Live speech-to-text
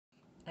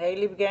Hey,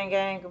 Libra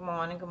gang, good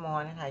morning, good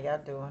morning. How y'all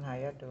doing? How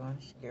y'all doing?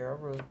 It's your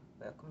girl Ruth.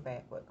 Welcome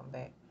back, welcome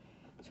back.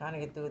 Trying to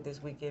get through it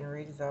this weekend.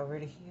 Read is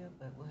already here,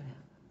 but whatever.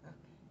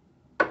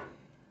 Okay.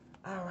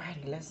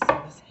 Alrighty, let's see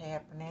what's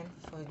happening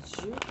for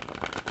you.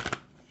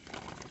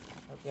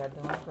 Hope y'all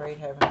doing great,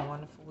 having a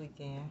wonderful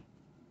weekend.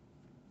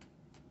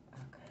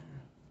 Okay.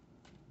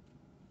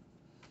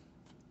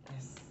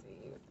 Let's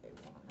see what they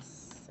want to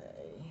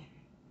say.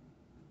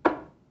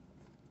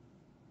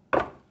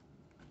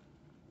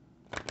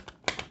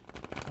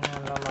 I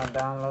know my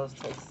downloads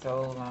take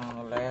so long.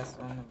 The last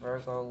one, the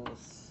Virgo,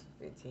 was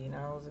 15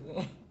 hours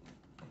again.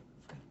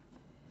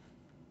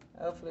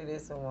 Hopefully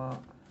this one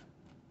won't.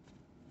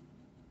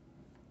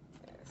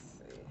 Let's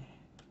see.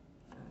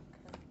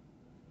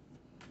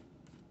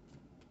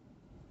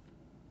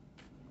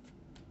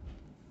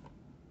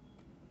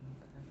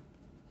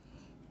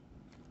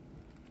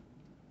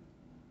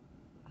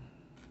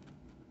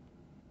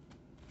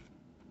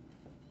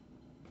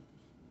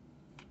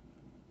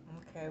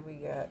 Okay. Okay, we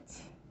got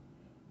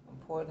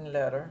important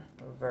letter,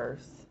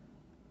 reverse.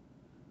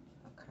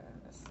 Okay,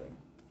 let's see.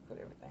 Put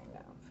everything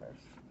down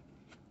first.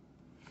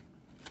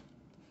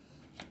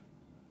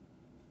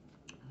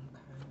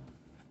 Okay.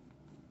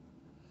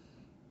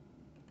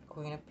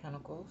 Queen of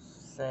Pentacles,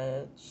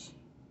 Sag,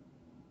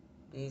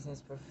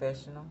 business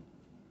professional,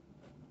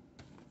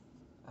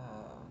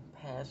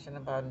 passion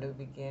about new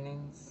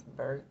beginnings,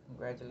 birth.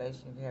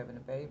 Congratulations if you're having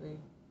a baby.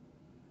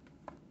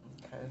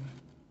 Okay.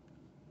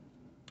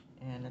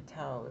 And the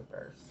Tower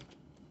reverse.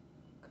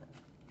 Okay.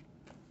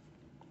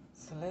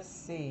 So let's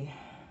see.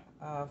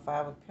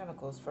 Five of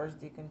Pentacles, first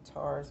deacon,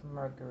 Taurus,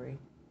 Mercury.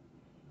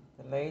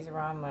 Delays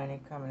around money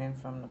coming in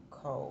from the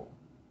cold.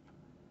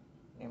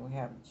 Then we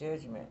have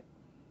Judgment.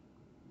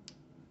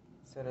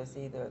 So that's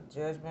either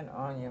judgment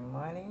on your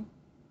money,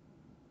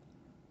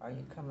 or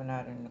you coming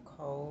out in the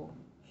cold,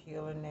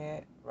 healing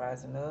that,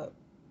 rising up,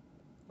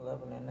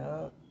 leveling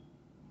up.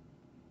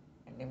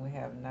 And then we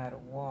have Knight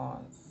of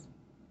Wands.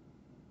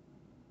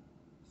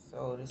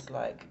 So it's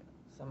like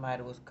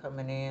somebody was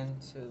coming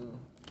into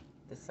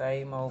the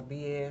same old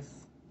BS,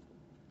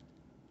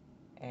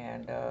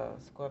 and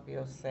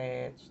Scorpio,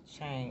 Sag,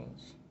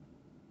 change.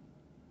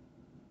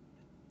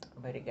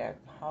 But it got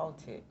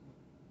halted.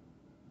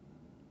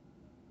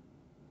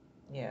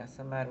 Yeah,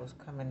 somebody was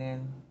coming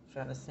in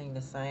trying to sing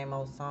the same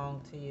old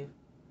song to you,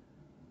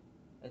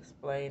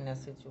 explain their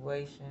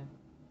situation.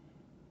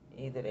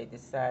 Either they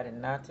decided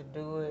not to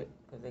do it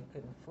because they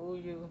couldn't fool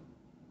you,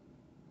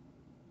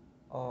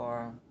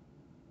 or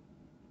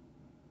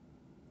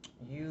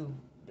you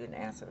didn't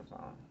answer the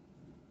phone,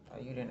 or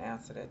you didn't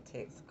answer that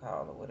text,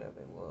 call, or whatever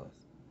it was.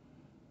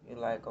 You're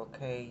like,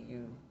 okay,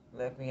 you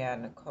left me out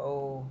in the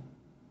cold.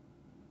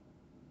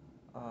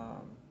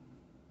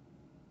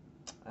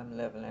 I'm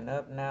leveling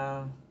up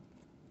now.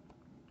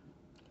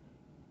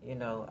 You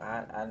know,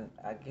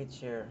 I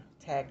get your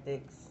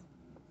tactics.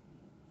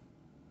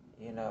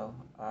 You know,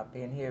 I've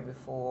been here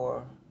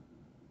before.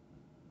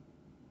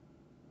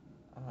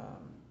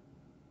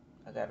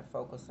 I got to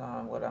focus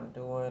on what I'm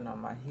doing, on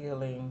my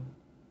healing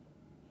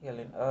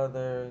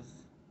others,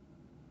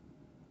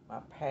 my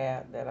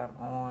path that I'm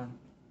on.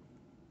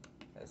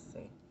 Let's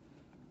see.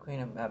 Queen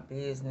of my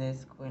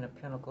business, Queen of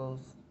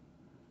Pentacles,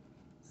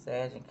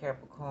 Sag and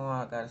Capricorn.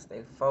 I got to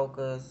stay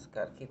focused.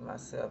 Got to keep my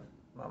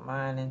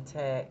mind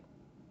intact.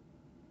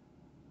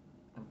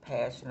 I'm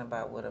passionate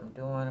about what I'm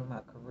doing in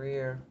my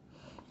career.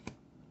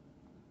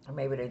 Or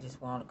maybe they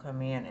just want to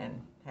come in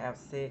and have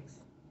sex,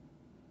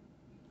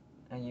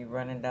 and you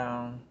running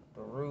down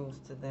the rules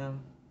to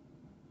them.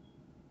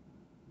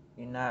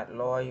 You're not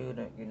loyal.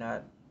 You're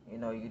not,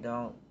 you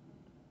don't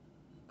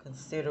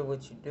consider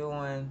what you're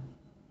doing.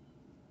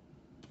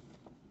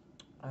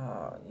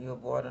 You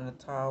avoiding a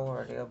tower,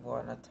 or they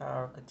avoiding a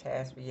tower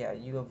catastrophe. Yeah,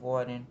 you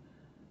avoiding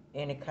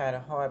any kind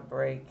of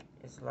heartbreak.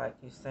 It's like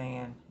you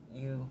saying,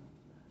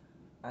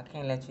 I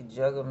can't let you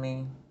juggle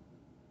me.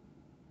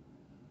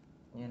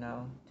 You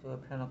know, Two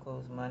of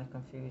Pentacles, money,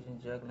 confusion,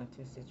 juggling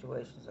two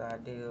situations,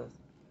 ideals.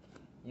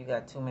 You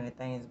got too many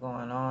things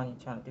going on.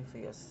 You're trying to do for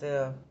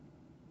yourself.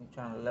 You're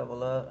trying to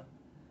level up.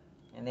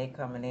 And they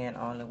coming in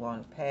only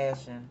wanting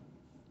passion.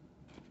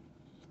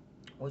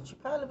 Which you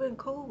probably been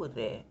cool with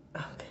that.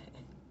 Okay.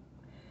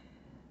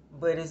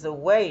 But it's a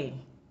way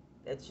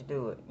that you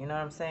do it. You know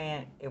what I'm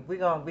saying? If we're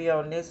going to be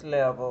on this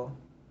level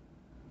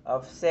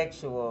of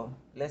sexual,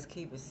 let's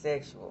keep it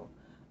sexual.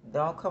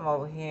 Don't come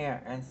over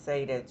here and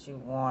say that you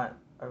want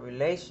a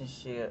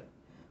relationship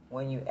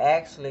when you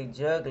actually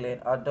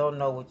juggling or don't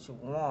know what you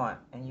want,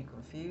 and you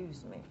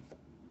confuse me.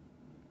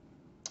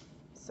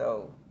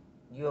 So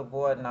you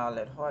avoiding all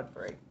that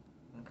heartbreak.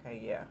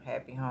 Okay, yeah.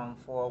 Happy home,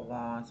 4 of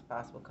Wands,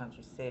 possible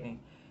country setting.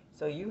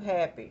 So you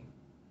happy.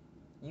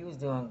 You was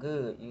doing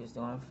good. You was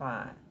doing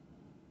fine.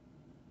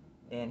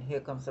 Then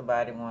here comes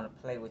somebody want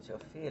to play with your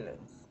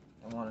feelings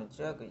and want to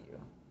juggle you.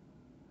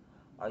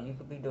 Or you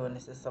could be doing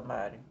this to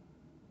somebody.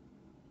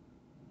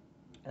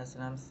 That's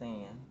what I'm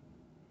saying.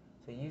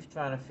 So you're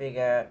trying to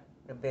figure out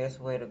the best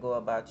way to go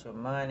about your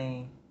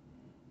money,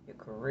 your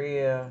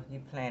career,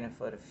 you planning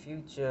for the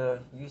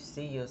future, you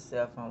see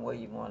yourself on where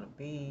you want to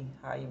be,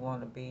 how you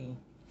want to be.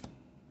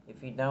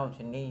 If you don't,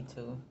 you need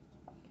to.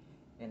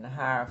 In the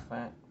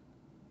Hierophant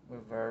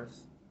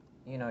reverse,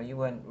 you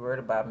wasn't worried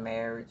about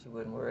marriage, you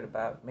wasn't worried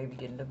about maybe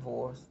getting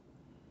divorced.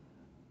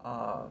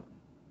 Um,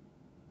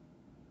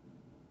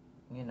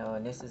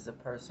 and this is a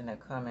person that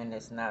come in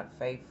that's not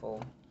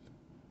faithful,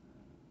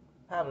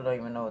 probably don't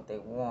even know what they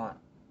want.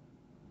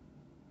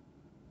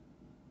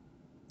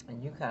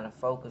 And you kind of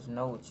focus,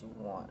 know what you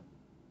want,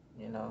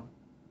 you know.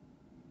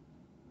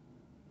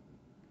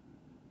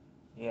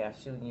 Yeah,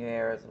 shooting your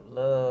arrows of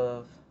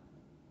love.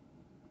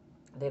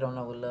 They don't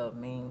know what love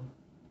means.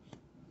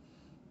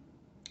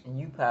 And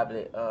you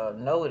probably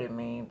know what it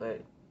means,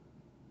 but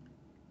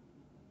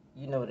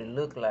you know what it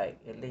look like,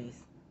 at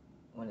least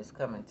when it's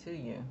coming to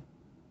you.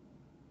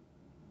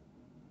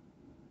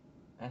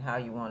 And how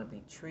you want to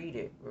be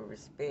treated with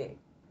respect.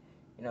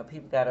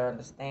 People got to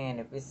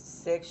understand if it's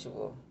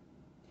sexual,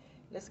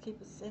 let's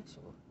keep it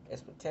sexual.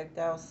 Let's protect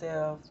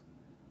ourselves,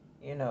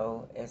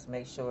 let's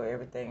make sure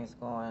everything's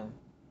going,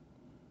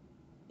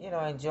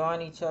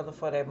 enjoying each other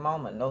for that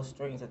moment, no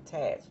strings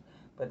attached.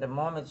 But the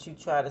moment you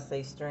try to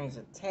say strings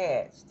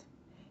attached,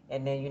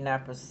 and then you're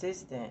not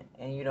persistent,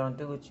 and you don't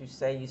do what you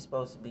say you're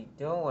supposed to be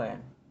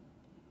doing,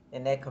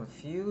 and that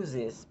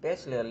confuses,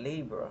 especially a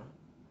Libra.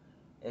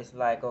 It's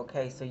like,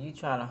 okay, so you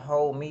trying to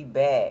hold me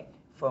back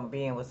from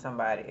being with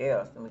somebody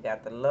else. And we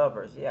got the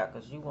lovers, yeah,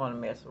 because you want to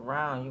mess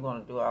around, you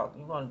want to do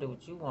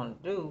what you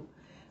want to do,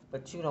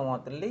 but you don't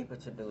want the Libra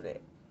to do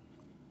that.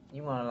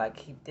 You want to like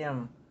keep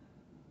them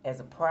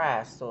as a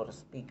prize, so to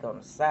speak, on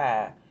the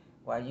side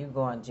while you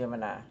go in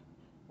Gemini,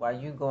 while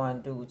you go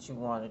and do what you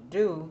want to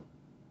do,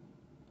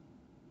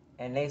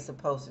 and they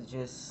supposed to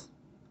just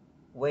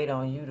wait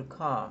on you to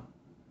come.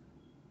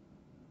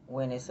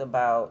 When it's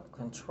about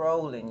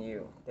controlling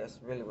you, that's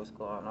really what's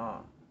going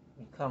on.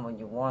 You come when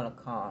you want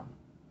to come.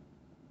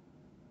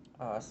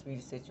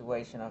 Sweet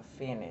situation or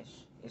finish.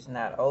 It's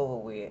not over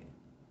with.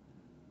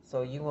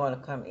 So you want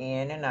to come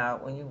in and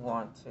out when you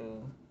want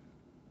to,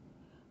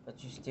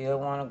 but you still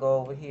want to go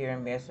over here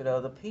and mess with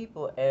other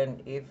people.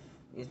 And if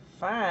it's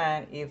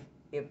fine if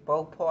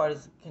both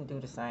parties can do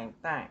the same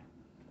thing.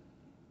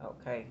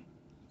 Okay,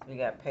 so we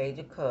got Page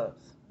of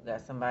Cups. We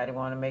got somebody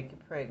want to make you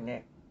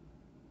pregnant.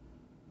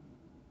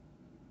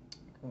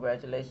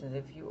 Congratulations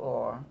if you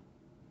are.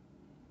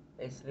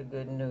 Basically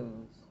good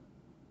news.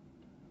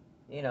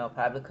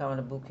 Probably coming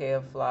a bouquet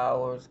of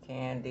flowers,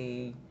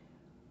 candy,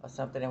 or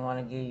something they want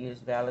to give you this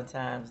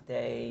Valentine's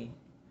Day,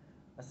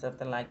 or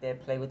something like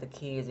that. Play with the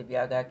kids if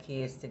y'all got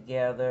kids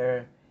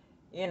together.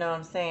 You know what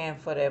I'm saying?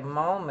 For that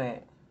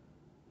moment.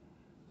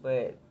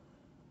 But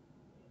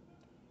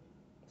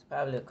it's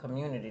probably a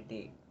community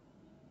dick.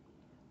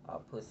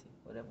 Or pussy,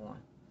 whatever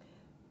one.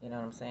 You know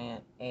what I'm saying?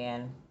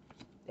 And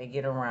they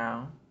get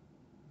around.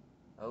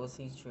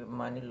 Overseas trip,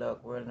 money,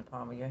 luck, world in the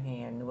palm of your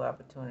hand, new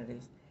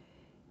opportunities.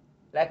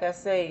 Like I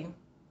say,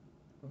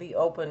 be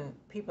open.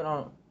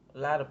 A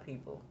lot of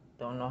people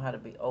don't know how to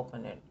be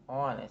open and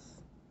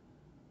honest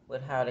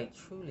with how they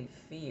truly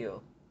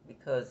feel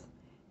because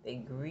they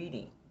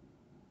greedy.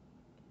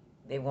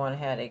 They want to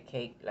have their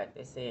cake, like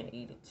they say, and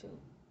eat it too.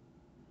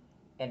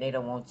 And they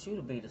don't want you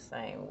to be the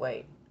same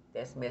way.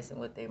 That's messing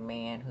with their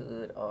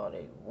manhood or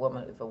their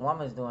woman. If a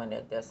woman's doing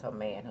that, that's her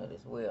manhood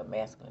as well,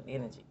 masculine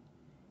energy.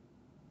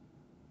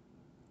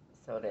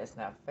 So that's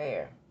not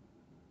fair.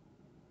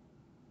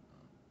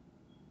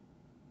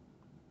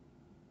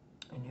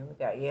 And here we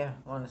got,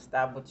 want to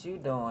stop what you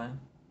doing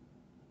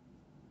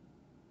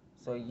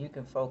so you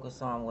can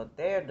focus on what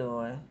they're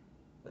doing,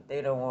 but they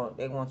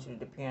want you to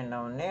depend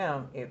on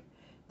them. If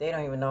they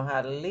don't even know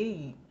how to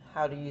lead,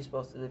 how are you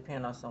supposed to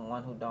depend on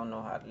someone who don't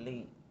know how to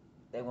lead?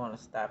 They want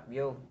to stop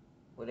you,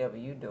 whatever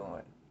you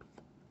doing.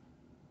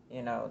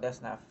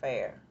 That's not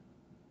fair.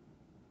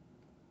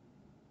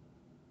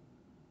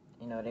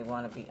 They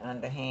want to be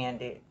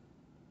underhanded,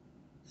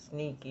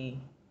 sneaky,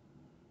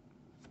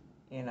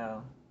 you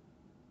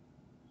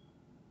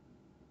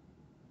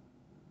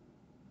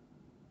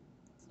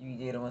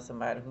dealing with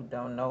somebody who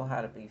don't know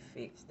how to be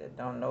fixed, that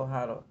don't know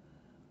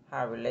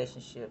how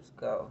relationships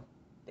go.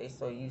 They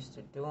so used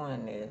to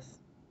doing this,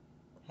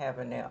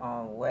 having their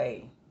own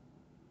way,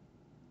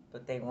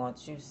 but they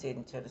want you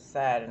sitting to the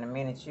side. And the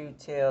minute you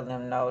tell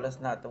them, no,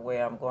 that's not the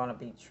way I'm going to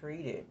be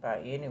treated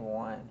by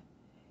anyone,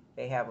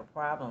 they have a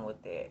problem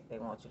with that. They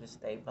want you to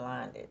stay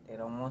blinded. They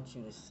don't want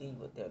you to see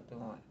what they're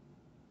doing.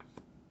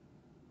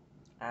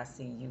 I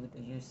see you,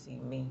 do you see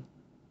me?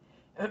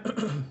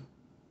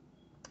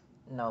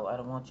 No, I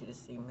don't want you to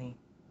see me,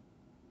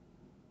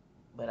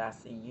 but I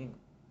see you.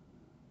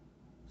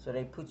 So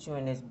they put you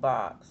in this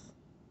box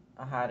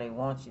of how they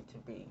want you to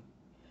be.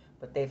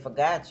 But they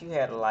forgot you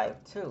had a life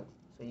too.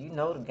 So you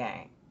know the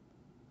game.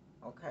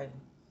 Okay?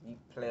 You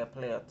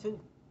player too.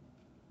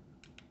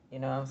 You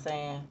know what I'm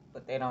saying?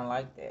 But they don't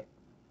like that.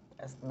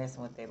 That's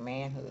messing with their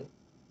manhood.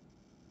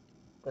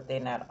 But they're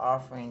not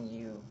offering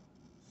you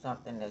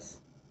something that's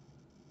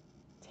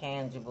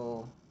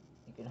tangible,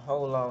 you can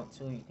hold on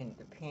to, you can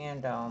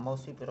depend on.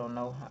 Most people don't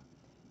know how.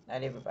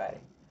 not everybody,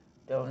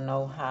 don't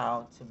know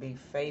how to be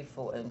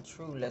faithful and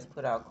true. Let's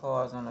put our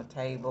cards on the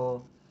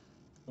table,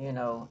 you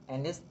know.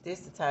 And this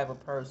the type of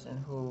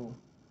person who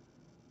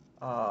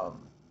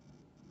um,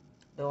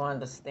 don't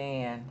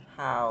understand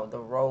how the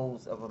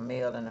roles of a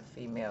male and a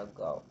female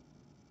go.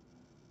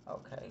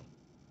 Okay,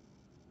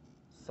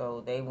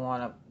 so they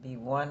want to be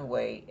one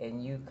way,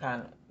 and you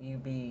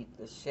be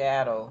the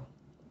shadow.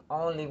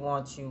 Only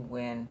want you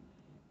when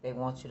they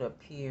want you to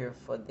appear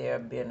for their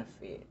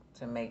benefit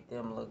to make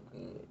them look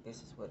good. This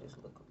is what it's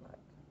looking like.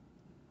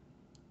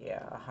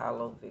 Yeah, a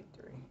hollow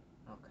victory.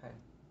 Okay.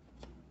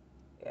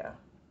 Yeah,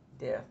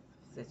 death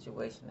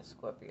situation of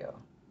Scorpio.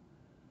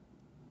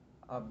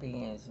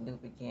 Beings, new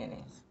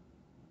beginnings.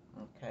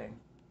 Okay.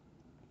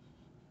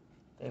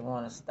 They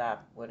want to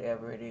stop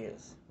whatever it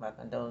is. My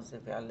condolences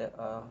if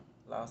y'all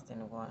lost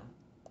anyone.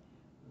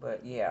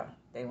 But yeah,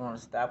 they want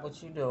to stop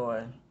what you're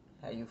doing.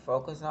 Have you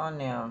focus on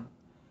them.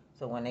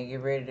 So when they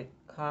get ready to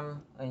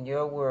come in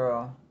your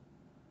world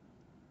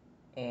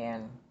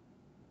and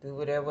do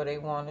whatever they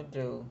want to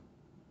do,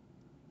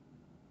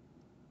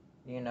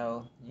 you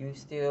know, you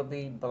still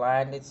be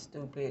blinded,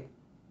 stupid,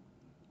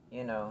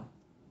 you know,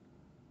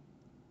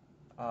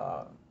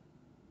 uh,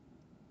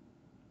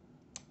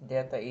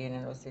 death or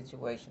ending a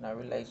situation or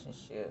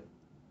relationship,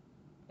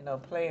 you know,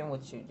 playing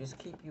with you, just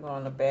keep you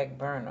on the back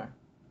burner.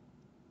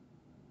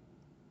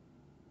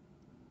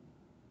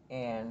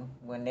 And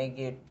when they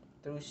get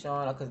through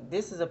showing up, because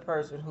this is a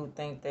person who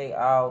think they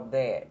all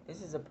bad.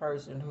 This is a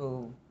person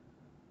who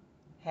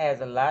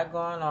has a lot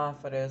going on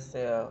for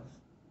themselves,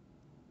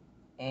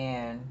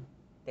 and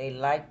they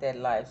like that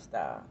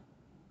lifestyle,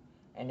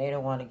 and they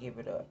don't want to give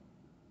it up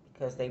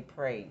because they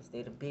praise.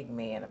 They're the big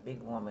man, a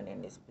big woman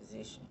in this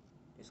position.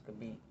 This could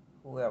be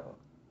whoever.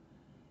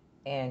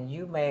 And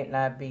you may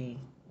not be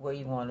where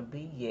you want to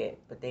be yet,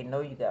 but they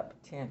know you got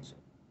potential.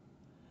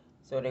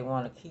 So they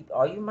want to keep,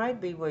 or you might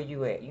be where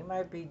you at. You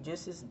might be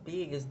just as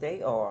big as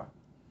they are,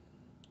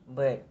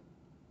 but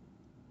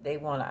they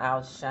want to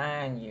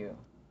outshine you,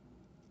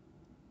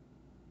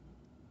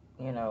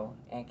 you know,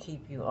 and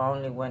keep you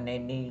only when they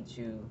need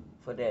you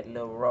for that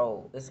little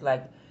role. It's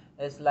like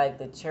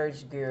the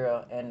church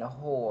girl and the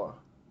whore,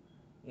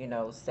 you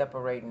know,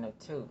 separating the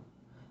two.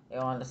 They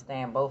don't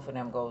understand both of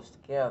them goes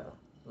together,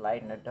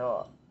 light and the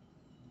dark.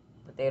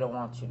 But they don't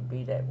want you to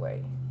be that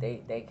way.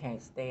 They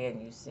can't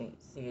stand you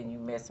seeing you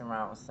messing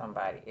around with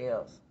somebody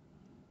else.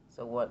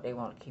 So what they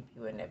want to keep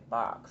you in that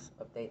box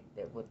of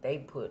what they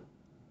put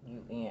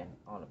you in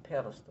on a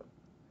pedestal,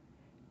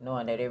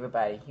 knowing that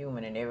everybody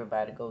human and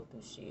everybody go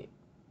through shit,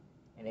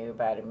 and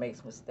everybody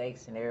makes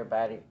mistakes and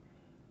everybody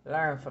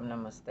learn from the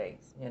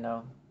mistakes. You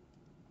know,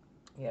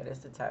 yeah, that's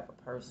the type of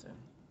person.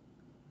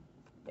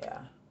 Yeah,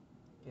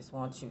 just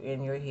want you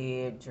in your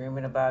head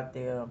dreaming about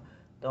them.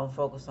 Don't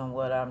focus on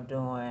what I'm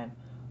doing.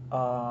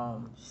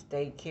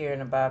 Stay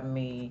caring about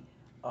me.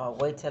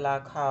 Wait till I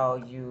call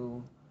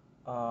you.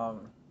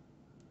 Um,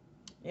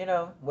 you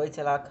know, wait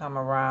till I come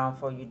around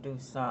for you do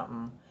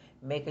something.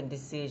 Making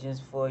decisions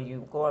for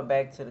you. Going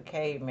back to the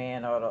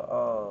caveman or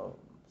the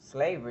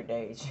slavery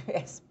days.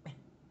 Yes.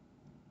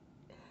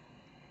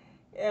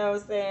 You know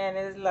what I'm saying?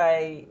 It's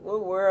like,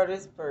 what world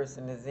this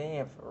person is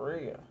in for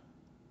real?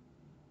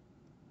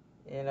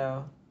 You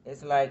know?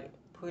 It's like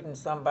putting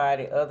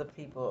other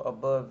people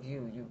above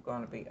you. You're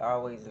going to be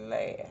always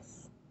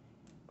last.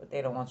 But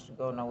they don't want you to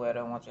go nowhere. They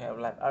don't want you to have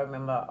life. I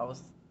remember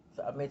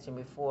I mentioned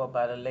before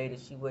about a lady.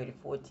 She waited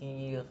 14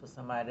 years for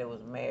somebody that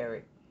was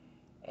married,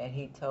 and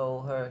he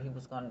told her he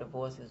was going to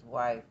divorce his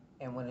wife.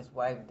 And when his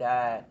wife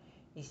died,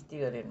 he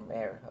still didn't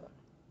marry her.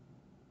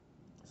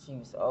 She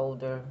was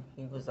older.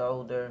 He was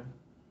older.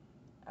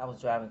 I was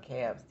driving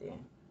cabs then.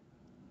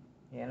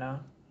 You know,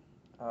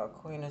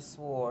 Queen of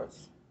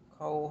Swords,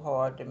 cold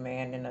hard,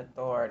 demanding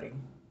authority.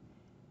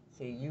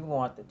 See, you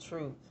want the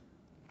truth,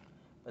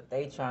 but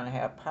they trying to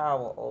have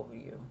power over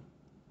you.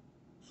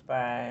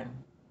 Spying,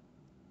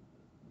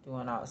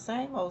 doing all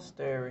same old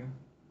story,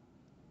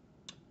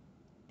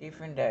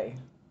 different day.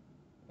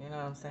 You know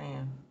what I'm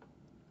saying?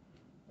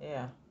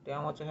 Yeah, they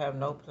don't want you to have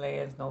no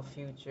plans, no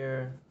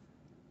future.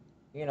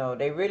 You know,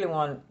 they really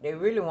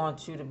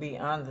want you to be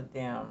under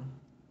them,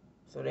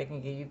 so they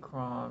can give you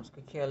crumbs.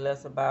 Could care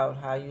less about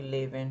how you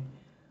living,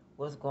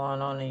 what's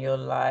going on in your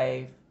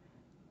life.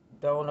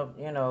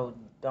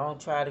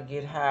 Don't try to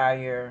get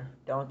higher.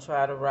 Don't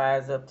try to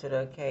rise up to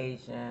the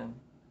occasion.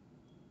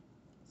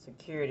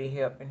 Security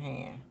helping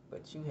hand,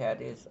 but you have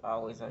this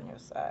always on your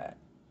side.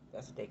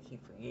 That's what they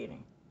keep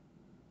forgetting.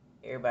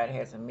 Everybody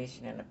has a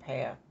mission and a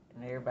path,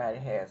 and everybody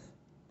has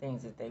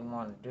things that they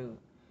want to do,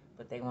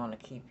 but they want to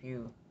keep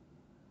you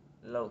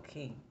low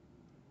key.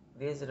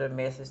 Visitor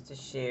message to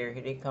share.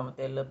 Here they come with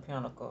their little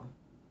pinnacle.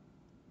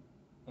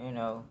 You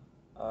know,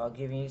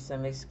 giving you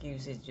some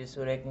excuses just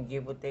so they can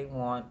get what they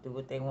want, do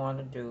what they want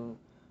to do,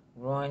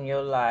 ruin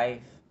your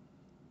life,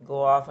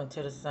 go off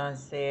into the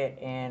sunset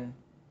and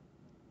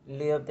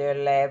live their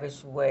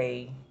lavish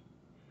way,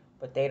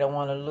 but they don't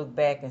want to look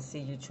back and see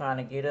you trying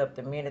to get up.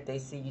 The minute they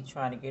see you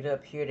trying to get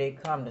up, here they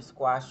come to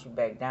squash you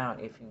back down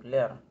if you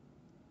let them.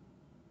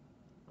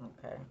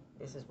 Okay,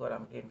 This is what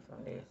I'm getting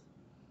from this.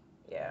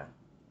 Yeah.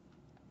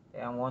 They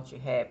don't want you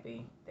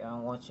happy. They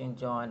don't want you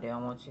enjoying. They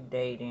don't want you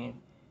dating.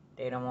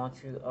 They don't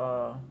want you,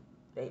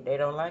 they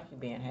don't like you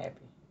being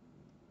happy.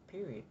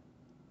 Period.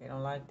 They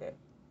don't like that.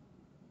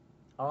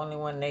 Only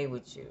when they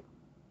with you.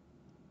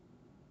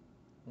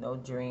 No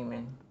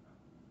dreaming,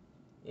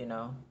 you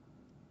know.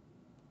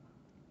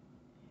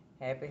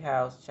 Happy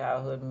house,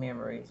 childhood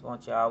memories.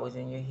 Want you always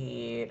in your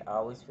head,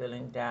 always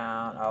feeling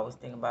down, always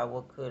thinking about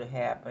what could have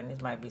happened.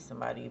 This might be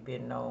somebody you've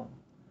been known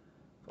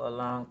for a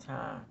long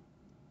time.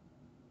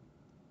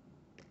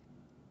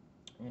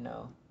 You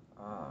know.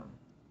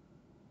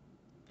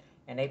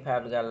 And they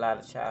probably got a lot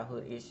of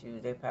childhood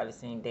issues. They probably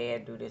seen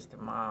dad do this to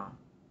mom.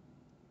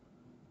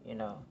 You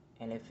know.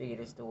 And they figured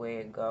it's the way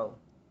it go.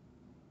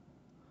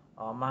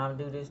 Or mom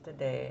do this to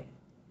dad.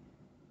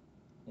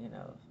 You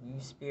know. You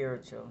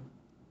spiritual.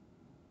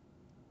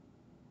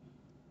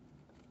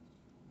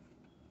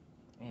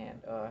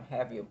 And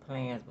have your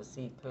plans, but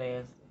see,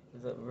 plans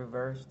is a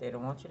reverse. They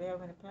don't want you to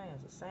have any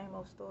plans. The same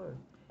old story.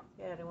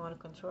 Yeah, they want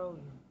to control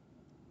you.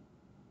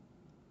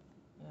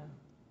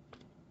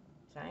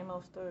 Yeah, same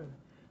old story.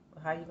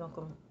 But how you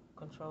gonna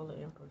control the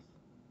empress?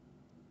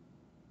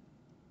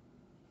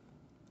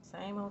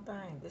 Same old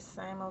thing. This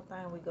same old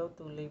thing we go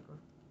through, Libra.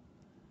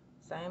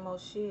 Same old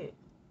shit.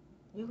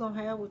 You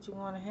gonna have what you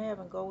want to have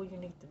and go where you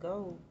need to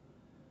go.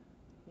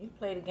 You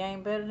play the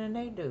game better than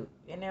they do.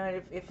 And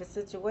then if a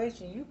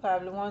situation, you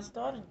probably want to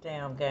start a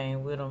damn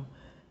game with them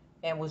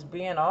and was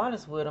being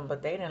honest with them,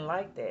 but they didn't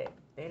like that.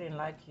 They didn't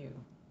like you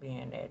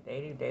being that.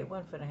 They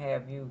wasn't finna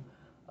have you,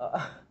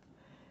 uh,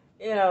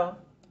 you know,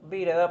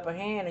 be the upper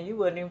hand, and you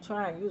wasn't even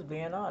trying. You was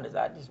being honest.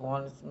 I just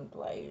wanted some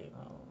play. You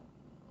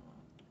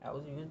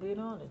know, you was being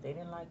honest. They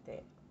didn't like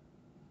that.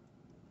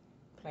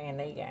 Playing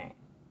their game,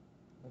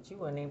 but you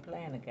wasn't even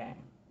playing the game.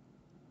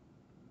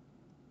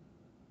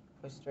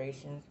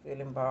 Frustrations,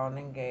 feeling bound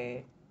and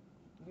gagged.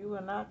 You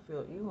will not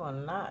feel. You will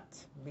not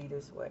be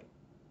this way.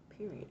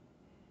 Period.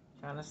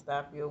 Trying to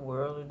stop your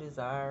worldly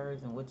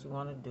desires and what you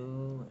want to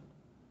do.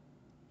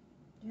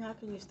 How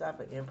can you stop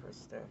an empress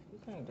stuff? You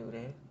can't do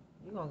that.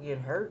 You're going to get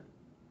hurt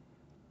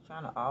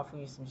trying to offer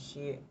you some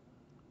shit.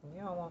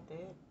 You don't want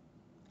that.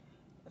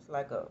 It's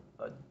like a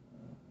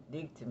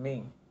dig to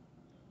me.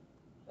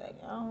 Like,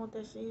 I don't want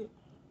that shit.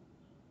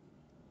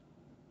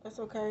 That's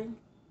okay.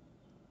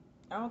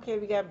 I don't care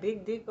if you got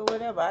big dick or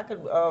whatever. I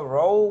could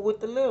roll with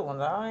the little ones.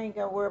 I ain't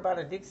got to worry about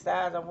a dick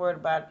size. I'm worried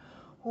about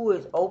who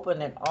is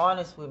open and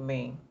honest with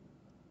me.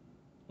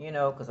 You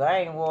know, because I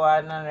ain't wore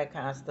out none of that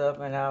kind of stuff.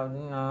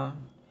 And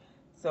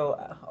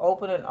so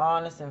open and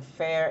honest and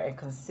fair and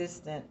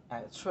consistent,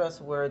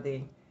 trustworthy,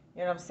 you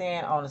know what I'm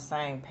saying, on the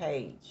same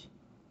page.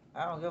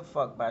 I don't give a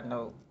fuck about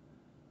no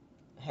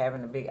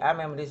having a big, I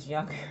remember this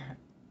young girl,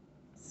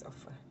 so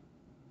funny,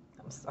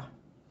 I'm sorry.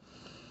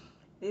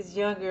 This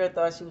young girl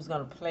thought she was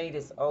going to play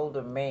this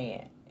older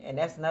man, and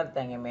that's another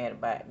thing I'm mad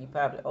about. You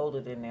probably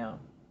older than them,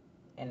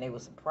 and they were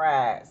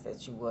surprised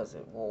that you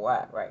wasn't wore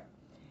out, right?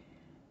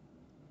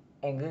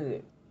 And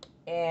good.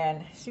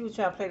 And she was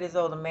trying to play this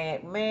older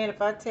man. Man,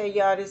 if I tell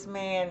y'all this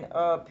man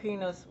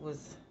penis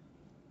was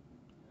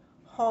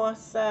horse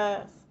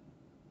size,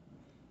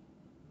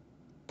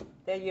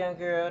 that young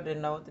girl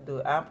didn't know what to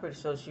do. I'm pretty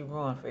sure she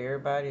ruined for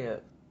everybody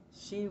else.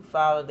 She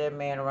followed that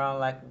man around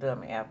like a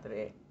dummy after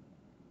that.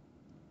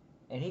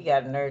 And he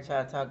got a nerve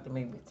trying to talk to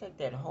me. Take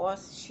that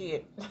horse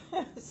shit.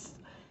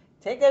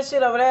 Take that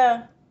shit over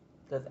there.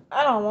 Because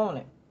I don't want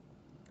it.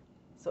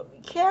 So be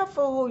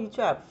careful who you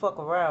try to fuck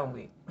around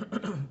with.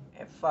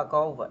 And fuck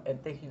over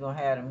and think you're going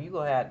to have them. They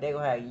going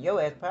to have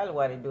your ass. Probably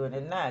why they doing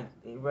it now.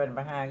 They running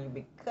behind you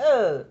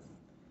because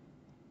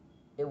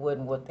it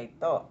wasn't what they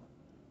thought.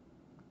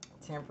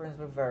 Temperance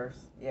reverse.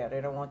 Yeah,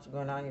 they don't want you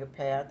going on your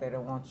path. They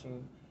don't want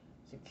you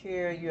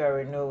secure. You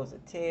already know it was a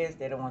test.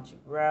 They don't want you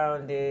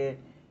grounded.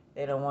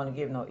 They don't want to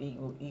give no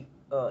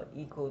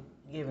equal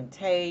give and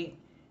take.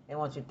 They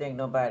want you to think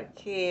nobody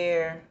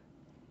care.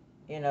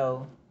 You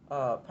know,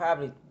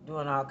 probably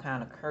doing all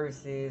kind of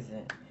curses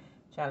and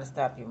trying to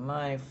stop your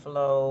money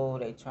flow.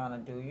 They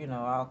trying to do, you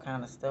know, all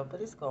kind of stuff.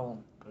 But it's going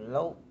to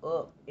blow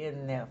up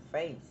in their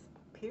face.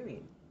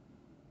 Period.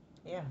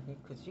 Yeah,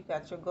 because you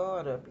got your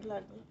guard up. Be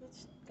like,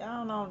 bitch, go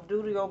on,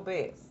 do your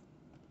best.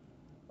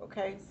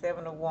 Okay,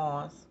 7 of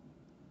Wands.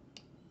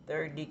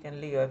 3rd Deacon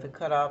Leo. If it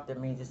cut off, that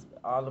means just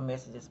all the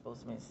messages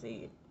supposed to be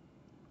said.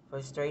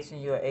 Frustration,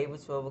 you are able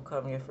to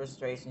overcome your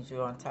frustrations.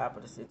 You're on top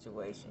of the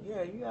situation.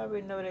 Yeah, you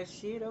already know that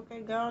shit. Okay,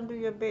 go on, do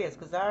your best.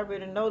 Because I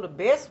already know the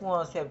best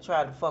ones have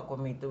tried to fuck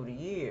with me through the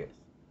years.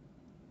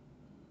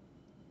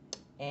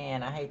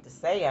 And I hate to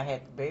say I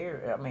had to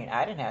bear, I mean,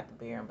 I didn't have to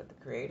bear them, but the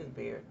creators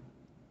bear them.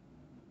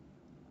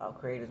 Our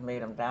creators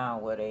made them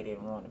down where they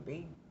didn't want to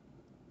be.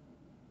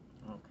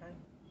 Okay.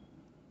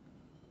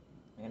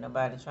 Ain't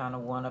nobody trying to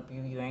one up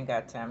you. You ain't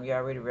got time. You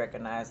already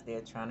recognize they're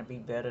trying to be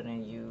better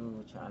than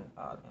you. Trying to,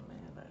 oh man,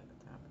 I ain't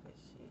got time for that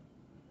shit.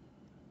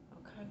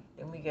 Okay.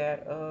 Then we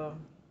got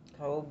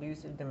cold,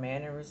 abusive,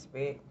 demanding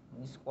respect.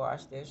 You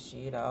squash that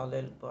shit, all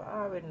that. But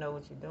I already know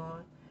what you're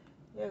doing.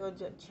 Yeah, go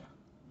try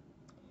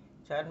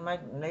Try to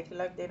make it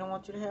like they don't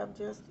want you to have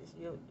justice.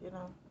 You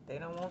know, they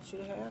don't want you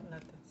to have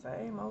nothing.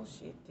 Same old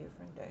shit,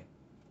 different day.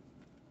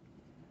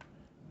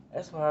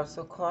 That's why I'm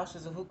so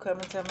cautious of who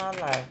come into my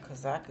life,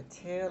 because I could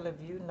tell if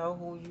you know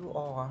who you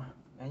are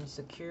and you're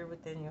secure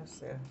within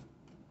yourself.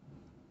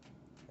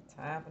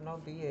 Time for no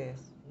BS.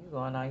 You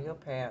going on your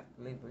path,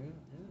 Libra. You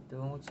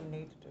doing what you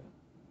need to do.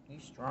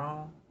 You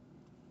strong.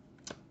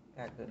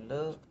 Got good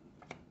luck.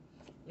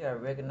 You gotta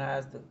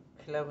recognize the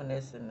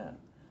cleverness and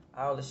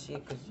all the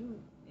shit, because you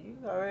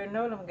already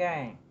know them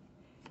game.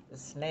 The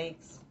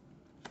snakes,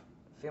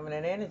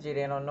 feminine energy,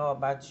 they don't know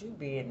about you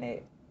being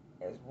that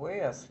as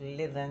well.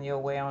 Slithering your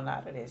way on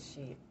out of that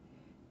shit.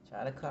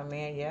 Trying to come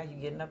in, yeah, you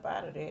getting up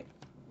out of that.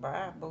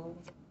 Bye, boo.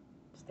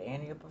 Stay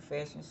in your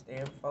profession, stay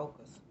in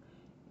focus.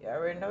 You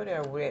already know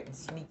they're wet and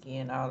sneaky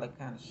and all that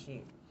kind of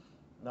shit.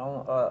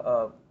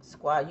 Don't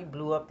squad, you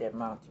blew up that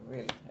mountain,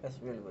 really. That's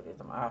really what it is,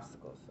 them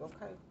obstacles.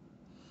 Okay.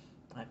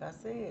 Like I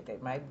said, they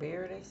might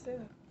bury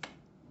themselves.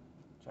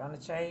 Trying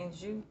to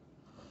change you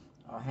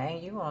or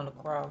hang you on the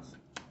cross.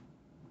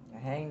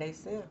 And hang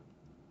themselves.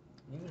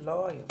 You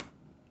loyal.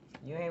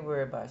 You ain't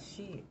worried about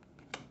shit.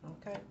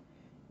 Okay?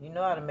 You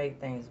know how to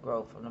make things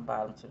grow from the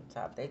bottom to the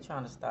top. They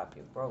trying to stop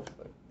your growth,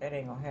 but that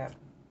ain't gonna happen.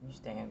 You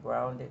staying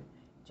grounded,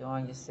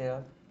 enjoying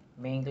yourself,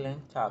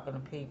 mingling, talking to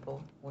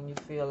people when you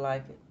feel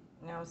like it.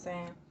 You know what I'm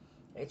saying?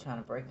 They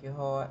trying to break your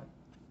heart.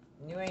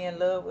 You ain't in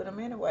love with them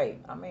anyway.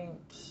 I mean,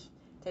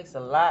 it takes a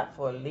lot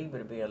for a Libra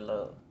to be in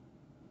love.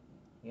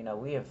 You know,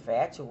 we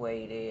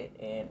infatuated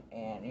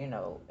and you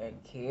know,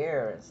 and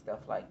care and stuff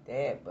like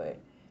that, but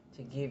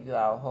to give you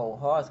our whole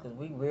hearts, because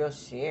we will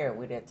share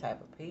with that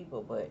type of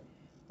people, but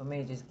for me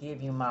to just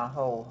give you my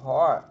whole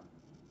heart,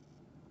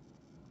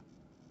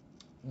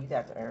 you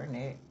got to earn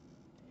that.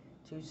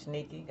 Too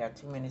sneaky, got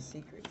too many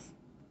secrets.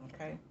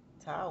 Okay?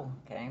 Tower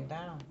came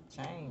down,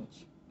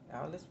 change.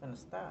 All this finna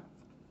stop.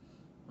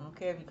 I don't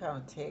care if you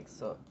come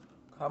text or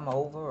come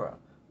over or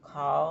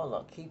call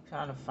or keep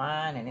trying to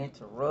find and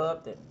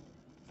interrupt, and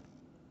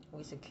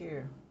we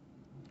secure.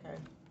 Okay?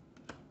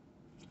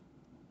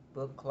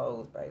 Book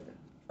closed, baby.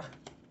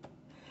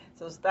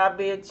 So stop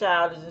being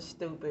childish and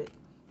stupid.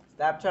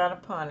 Stop trying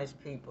to punish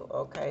people,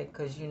 okay?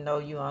 Because you know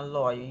you're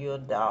unloyal. You're a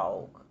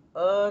dog.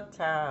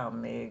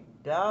 Atomic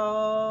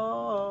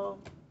dog.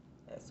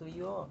 That's who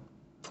you are.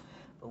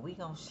 But we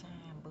gonna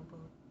shine, boo-boo.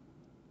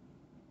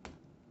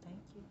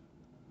 Thank you.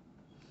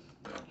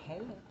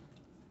 Hello.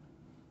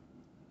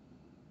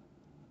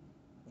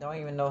 Don't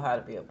even know how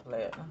to be a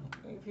player.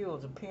 If you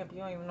was a pimp, you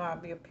don't even know how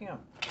to be a pimp.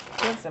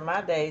 Pimps in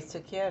my days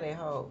took care of their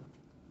hoes.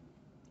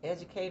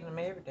 Educating them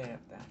every damn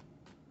thing.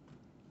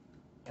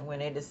 And when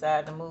they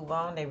decided to move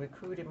on, they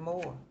recruited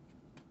more.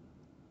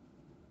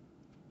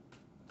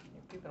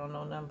 People don't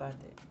know nothing about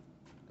that.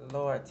 The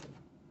loyalty.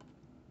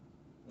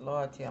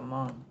 Loyalty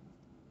among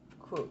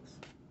crooks.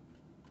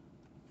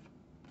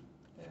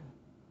 Yeah.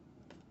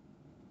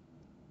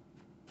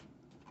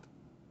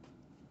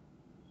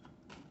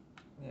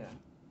 Yeah.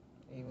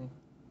 Even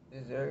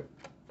deserve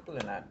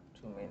pulling out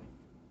too many.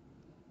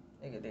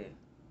 Look at this.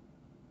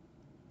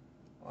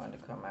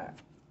 Wanted to come out.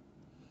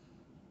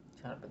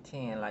 Trying to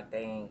pretend like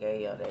they ain't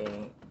gay or they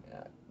ain't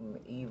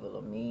evil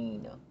or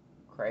mean or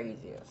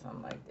crazy or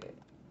something like that.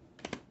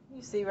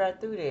 You see right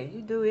through there.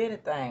 You do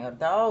anything. A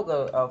dog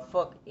will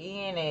fuck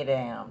any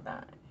damn thing.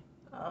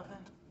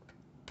 Okay.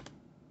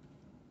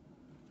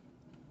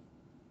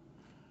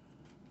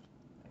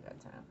 I got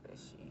time for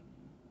this shit.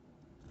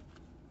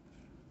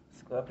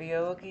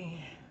 Scorpio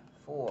again.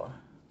 4.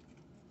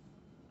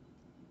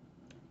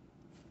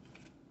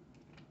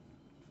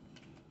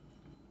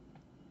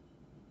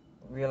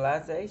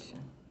 Realization.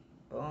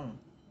 Boom.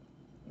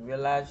 You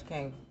realize you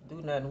can't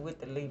do nothing with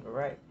the Libra,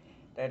 right?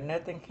 That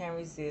nothing can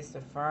resist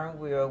a firm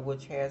will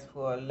which has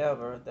for a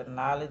lever the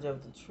knowledge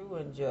of the true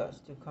and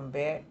just to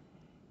combat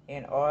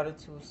in order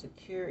to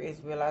secure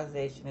its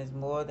realization is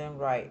more than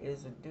right. It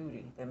is a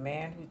duty. The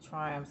man who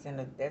triumphs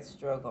in that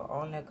struggle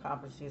only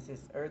accomplishes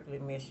his earthly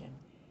mission.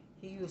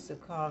 He who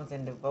succumbs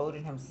in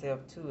devoting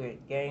himself to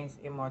it gains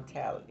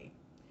immortality.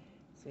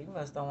 So you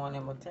must don't want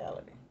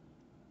immortality.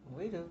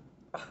 We do.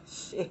 Oh,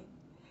 shit.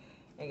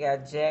 And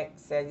got Jack,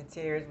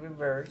 Sagittarius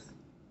reverse.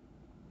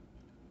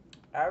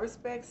 I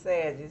respect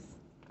Sagittarius.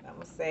 I'm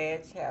a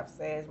Sag, half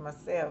Sag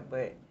myself,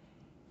 but,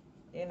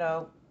 you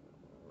know,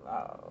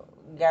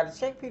 you got to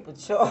check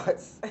people's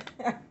charts.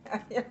 You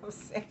know what I'm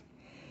saying?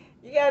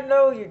 You got to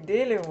know who you're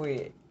dealing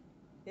with,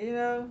 you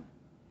know?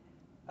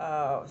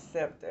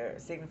 Scepter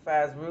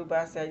signifies ruled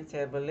by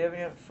Sagittarius,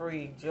 benevolent,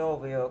 free,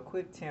 jovial,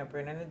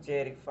 quick-tempered,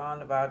 energetic,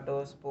 fond of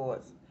outdoor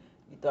sports.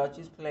 You thought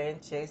you was playing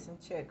chess and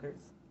checkers.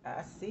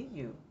 I see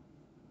you.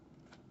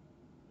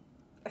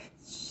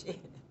 Shit.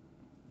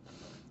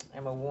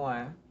 I'm a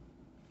 1.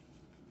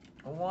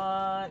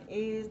 1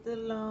 is the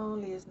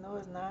loneliest. No,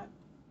 it's not.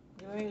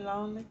 You ain't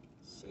lonely.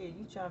 Shit,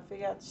 you trying to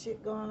figure out the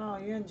shit going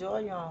on. You enjoy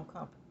your own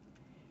company.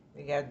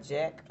 We got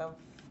Jack of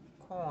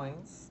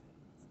Coins,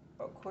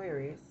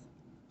 Aquarius.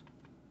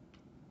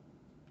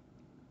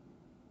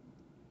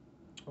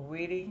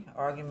 Witty,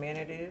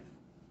 argumentative,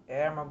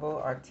 admirable,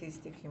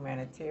 artistic,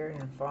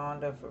 humanitarian, and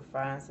fond of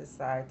refined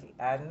society.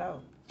 I know.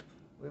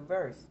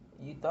 Reverse.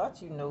 You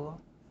thought you knew her,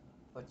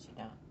 but you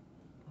don't.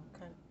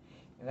 Okay.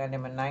 You got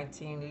number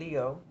 19,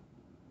 Leo.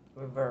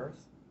 Reverse.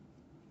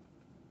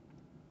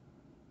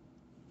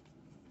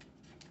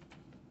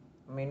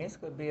 I mean, this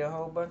could be a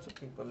whole bunch of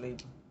people,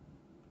 Libra.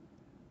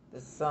 The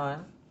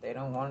sun. They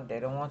don't want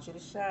you to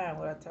shine.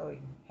 What I told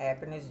you.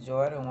 Happiness,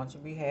 joy. They want you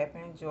to be happy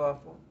and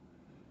joyful.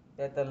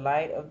 That the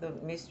light of the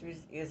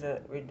mysteries is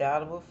a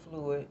redoubtable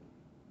fluid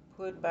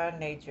put by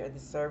nature at the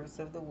service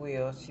of the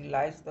will. She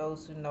lights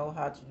those who know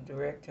how to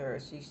direct her.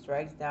 She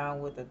strikes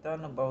down with a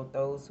thunderbolt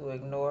those who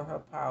ignore her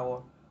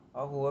power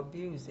or who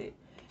abuse it.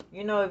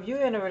 You know, if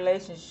you're in a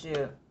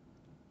relationship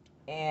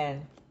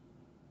and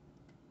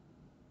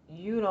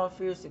you don't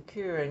feel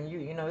secure, and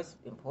you know, it's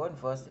important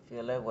for us to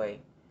feel that way.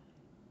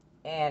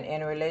 And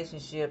in a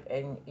relationship,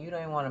 and you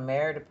don't even want to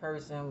marry the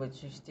person,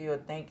 but you still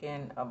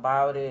thinking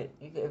about it.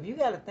 If you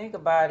got to think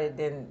about it,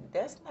 then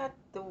that's not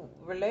the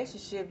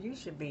relationship you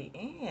should be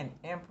in,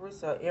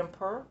 Empress or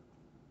Emperor.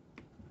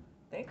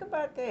 Think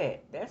about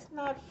that. That's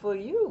not for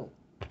you.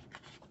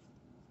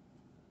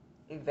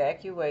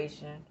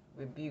 Evacuation,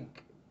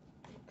 rebuke.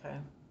 Okay.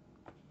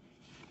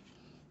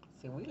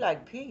 See, we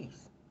like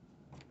peace.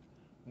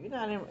 You're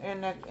not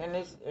in that, and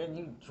this, and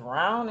you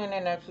drowning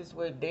in that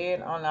situation,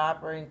 dead on the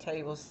operating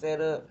table, set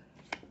up.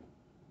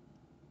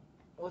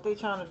 What they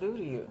trying to do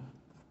to you?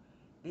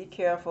 Be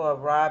careful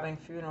of robbing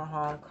funeral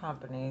home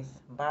companies'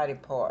 body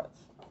parts.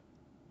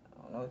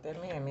 I don't know what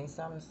that means. It means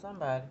something to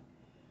somebody.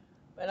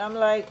 But I'm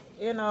like,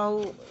 you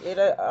know, it.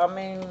 I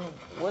mean,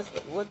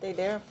 what they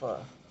there for?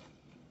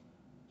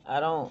 I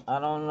don't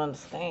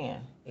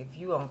understand. If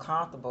you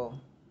uncomfortable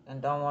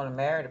and don't want to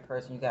marry the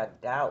person, you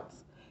got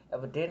doubts.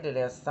 Evidently,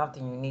 there's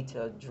something you need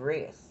to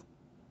address.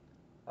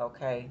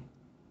 Okay,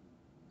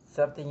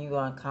 something you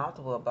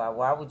uncomfortable about.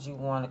 Why would you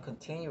want to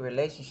continue a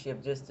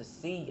relationship just to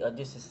see or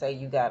just to say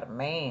you got a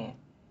man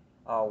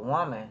or a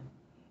woman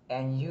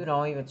and you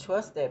don't even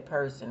trust that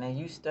person and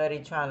you study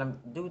trying to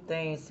do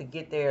things to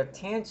get their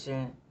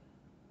attention?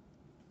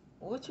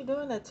 What you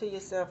doing that to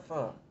yourself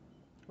for?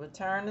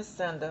 Return to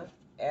sender,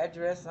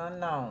 address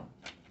unknown.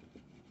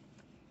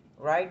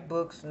 Write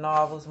books,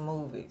 novels,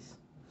 movies.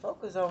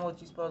 Focus on what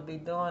you're supposed to be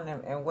doing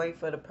and wait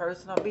for the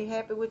person, or be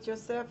happy with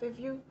yourself if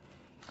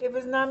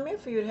it's not meant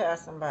for you to have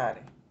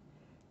somebody.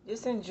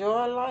 Just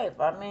enjoy life.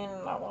 I mean,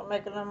 I want to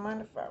make enough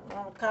money. If I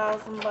want to call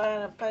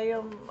somebody and pay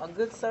them a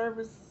good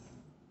service,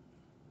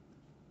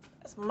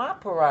 that's my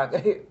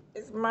prerogative.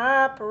 It's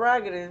my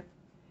prerogative.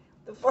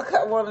 The fuck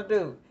I want to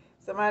do.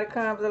 Somebody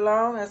comes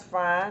along, that's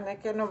fine. They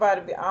can't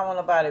nobody be. I don't want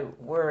nobody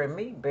worrying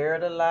me.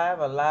 Buried alive,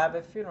 alive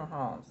at funeral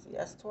homes. See,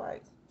 that's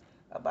twice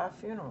about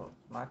funerals.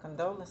 My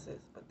condolences,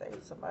 but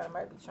somebody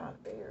might be trying to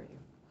bury you.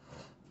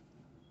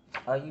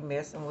 Are you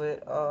messing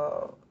with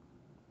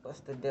what's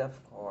the death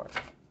card?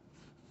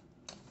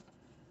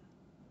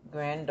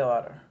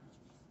 Granddaughter.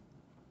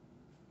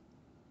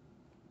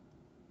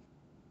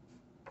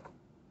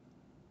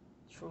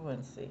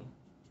 Truancy.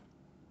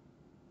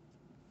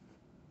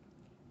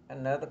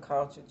 Another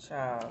cultured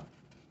child.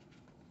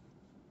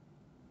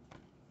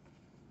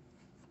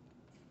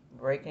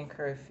 Breaking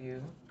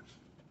curfew.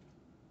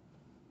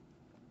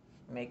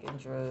 Making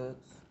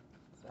drugs.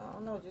 So I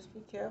don't know, just be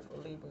careful,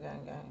 Libra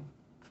gang.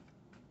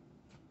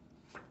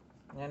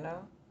 You know?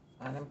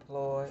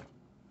 Unemployed.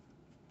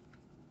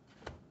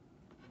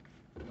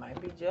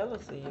 Might be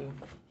jealous of you.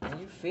 And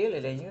you feel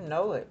it and you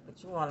know it.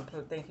 But you want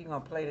to think you're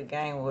going to play the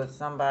game with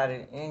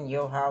somebody in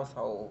your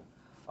household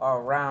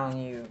or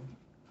around you.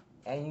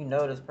 And you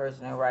know this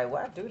person ain't right.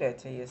 Why do that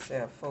to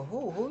yourself? For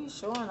who? Who you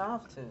showing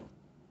off to?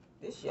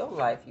 This your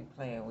life you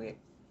playing with.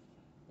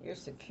 You're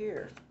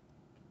secure.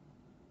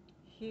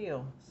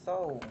 Heal.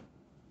 Soul.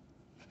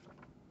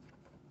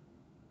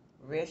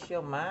 Rest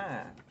your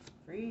mind.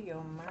 Free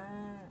your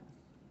mind.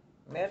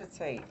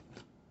 Meditate.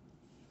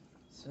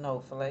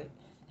 Snowflake.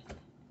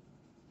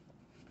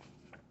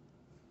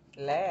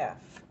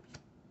 Laugh.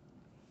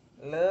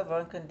 Love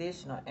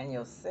unconditional and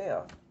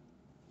yourself.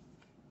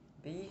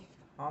 Be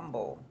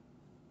humble.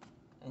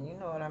 And you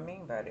know what I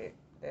mean by that.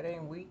 That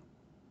ain't weak.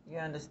 You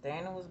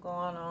understanding what's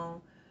going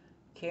on.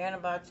 Caring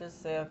about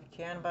yourself.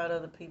 Caring about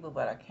other people.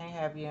 But I can't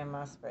have you in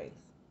my space.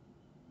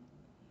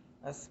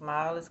 A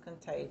smile is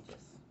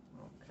contagious.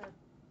 Okay.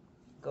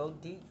 Go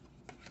deep.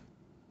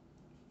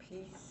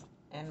 Peace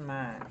and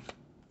mind.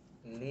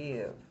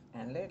 Live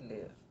and let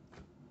live.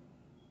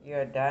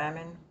 You're a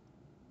diamond.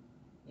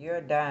 You're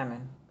a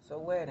diamond. So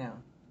wear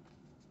them.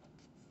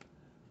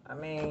 I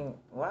mean,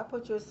 why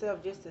put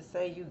yourself just to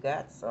say you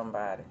got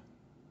somebody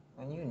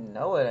when you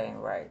know it ain't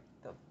right?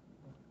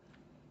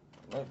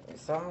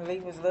 Some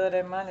Libras love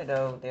their money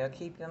though. They'll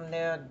keep them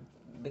there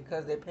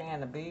because they're paying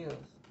the bills.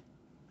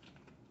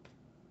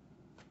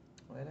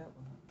 Whatever.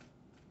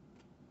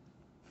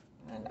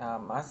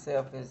 And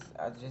myself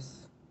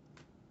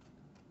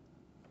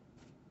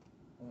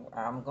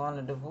I'm going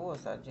to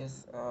divorce. I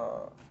just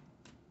don't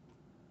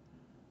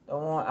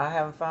want. I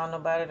haven't found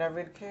nobody that I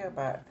really care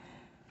about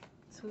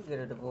to get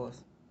a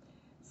divorce.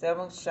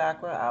 Seventh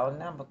chakra, our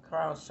number,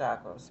 crown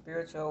chakra,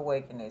 spiritual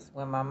awakenings.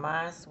 When my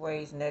mind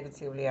sways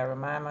negatively, I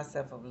remind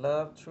myself of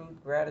love,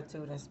 truth,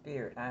 gratitude, and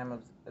spirit. I am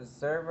an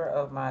observer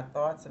of my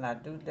thoughts, and I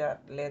do not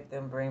let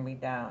them bring me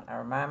down. I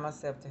remind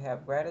myself to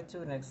have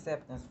gratitude and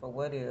acceptance for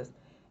what is,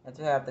 and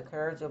to have the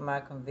courage of my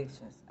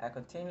convictions. I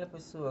continually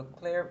pursue a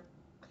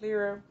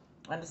clearer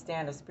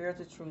understanding of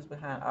spiritual truths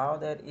behind all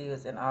that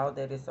is and all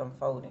that is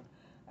unfolding.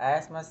 I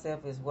ask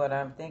myself, is what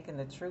I'm thinking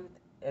the truth?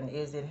 And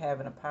is it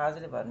having a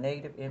positive or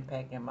negative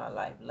impact in my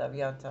life? Love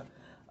y'all.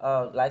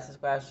 Like,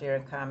 subscribe, share,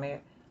 and comment.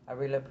 I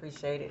really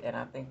appreciate it, and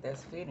I think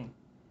that's fitting.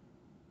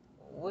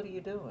 What are you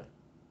doing?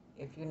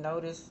 If you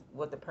notice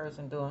what the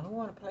person doing, who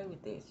want to play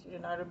with this? You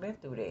done already been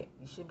through that.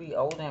 You should be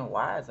older and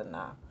wiser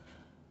now.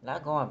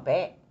 Not going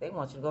back. They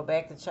want you to go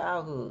back to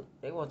childhood.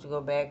 They want you to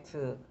go back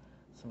to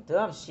some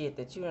dumb shit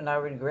that you done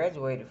already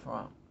graduated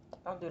from.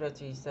 Don't do that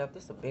to yourself.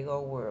 This is a big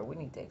old world. We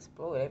need to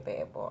explore that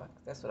bad boy.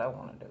 That's what I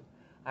want to do.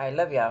 All right,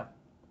 love y'all.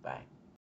 Bye.